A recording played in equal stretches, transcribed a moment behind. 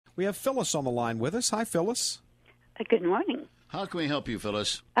We have Phyllis on the line with us. Hi, Phyllis. Good morning. How can we help you,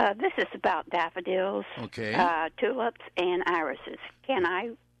 Phyllis? This is about daffodils, Okay. tulips, and irises. Can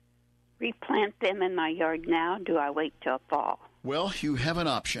I replant them in my yard now? Do I wait till fall? Well, you have an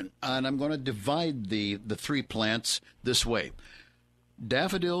option, and I'm going to divide the three plants this way.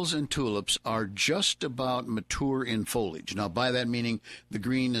 Daffodils and tulips are just about mature in foliage. Now, by that meaning the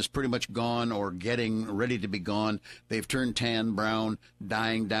green is pretty much gone or getting ready to be gone. They've turned tan, brown,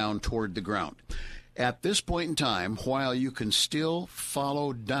 dying down toward the ground. At this point in time, while you can still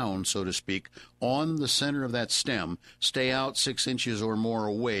follow down, so to speak, on the center of that stem, stay out 6 inches or more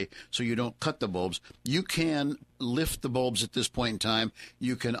away so you don't cut the bulbs, you can lift the bulbs at this point in time.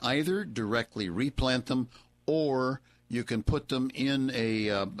 You can either directly replant them or you can put them in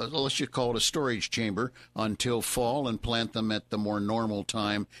a, let's just call it a storage chamber until fall and plant them at the more normal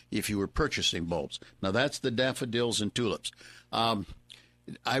time if you were purchasing bulbs. Now, that's the daffodils and tulips.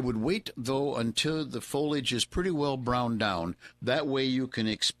 I would wait, though, until the foliage is pretty well browned down. That way you can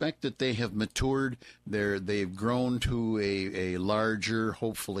expect that they have matured. They've grown to a larger,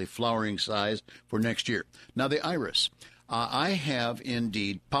 hopefully, flowering size for next year. Now, the iris. I have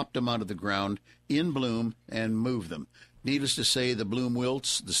indeed popped them out of the ground in bloom and moved them. Needless to say, the bloom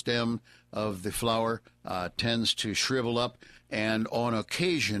wilts, the stem of the flower tends to shrivel up, and on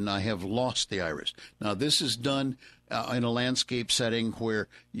occasion I have lost the iris. Now, this is done in a landscape setting where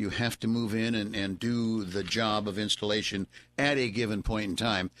you have to move in and do the job of installation at a given point in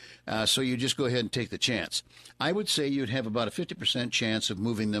time. So you just go ahead and take the chance. I would say you'd have about a 50% chance of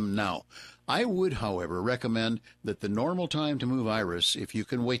moving them now. I would, however, recommend that the normal time to move iris, if you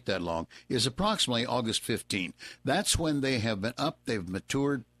can wait that long, is approximately August 15. That's when they have been up, they've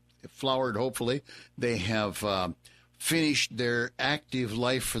matured, flowered, hopefully. They have finished their active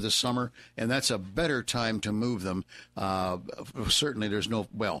life for the summer, and that's a better time to move them. Certainly there's no,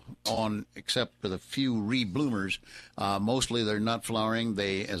 on except for the few rebloomers, mostly they're not flowering.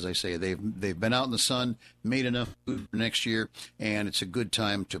 They, as I say, they've been out in the sun, made enough food for next year, and it's a good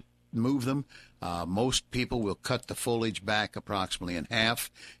time to move them. Most people will cut the foliage back approximately in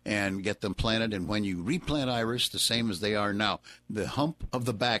half and get them planted. And when you replant iris, the same as they are now, the hump of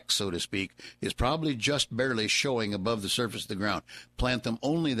the back, so to speak, is probably just barely showing above the surface of the ground. Plant them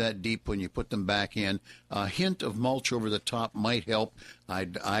only that deep when you put them back in. A hint of mulch over the top might help.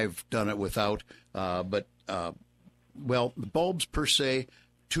 I've done it without, but bulbs per se,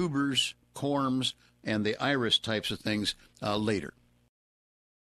 tubers, corms, and the iris types of things later.